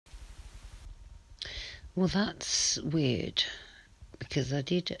Well, that's weird because I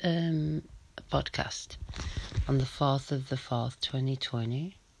did a podcast on the 4th of the 4th,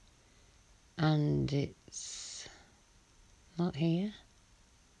 2020, and it's not here.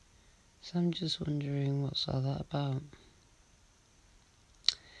 So I'm just wondering what's all that about.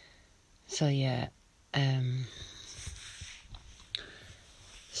 So yeah,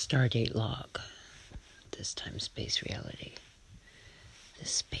 Stardate log, this time space reality, the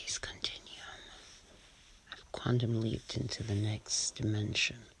space continuum. I've quantum leaped into the next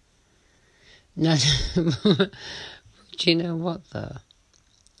dimension. No, do you know what though?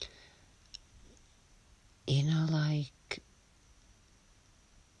 You know, like,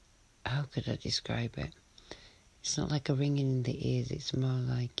 how could I describe it? It's not like a ringing in the ears, it's more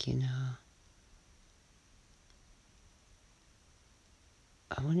like, you know,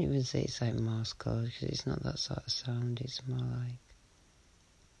 I wouldn't even say it's like Morse code, because it's not that sort of sound. It's more like,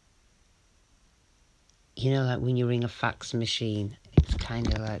 you know, like when you ring a fax machine, it's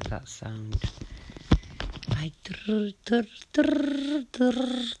kind of like that sound. Like, little,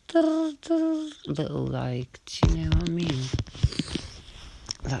 like, do you know what I mean?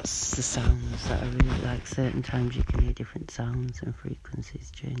 That's the sounds that I really like. Certain times you can hear different sounds and frequencies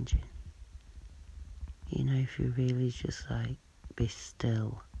changing. You know, if you really just, like, be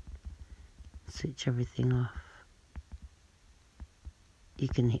still, switch everything off, you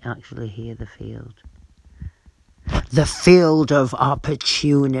can actually hear the field. The field of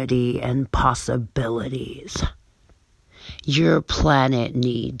opportunity and possibilities. Your planet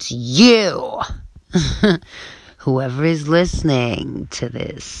needs you. Whoever is listening to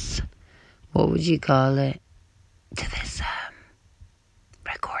this, what would you call it? To this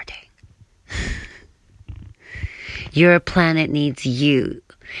recording. Your planet needs you.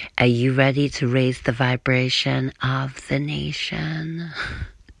 Are you ready to raise the vibration of the nation?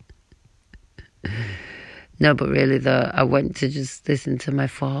 No, but really though, I went to just listen to my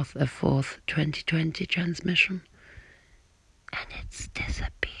fourth 2020 transmission, and it's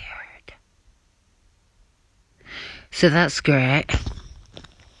disappeared. So that's great.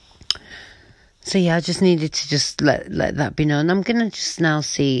 So yeah, I just needed to just let that be known. I'm gonna just now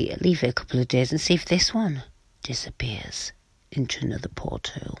leave it a couple of days and see if this one disappears into another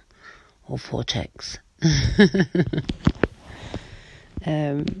portal or vortex.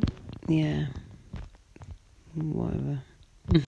 Yeah, whatever.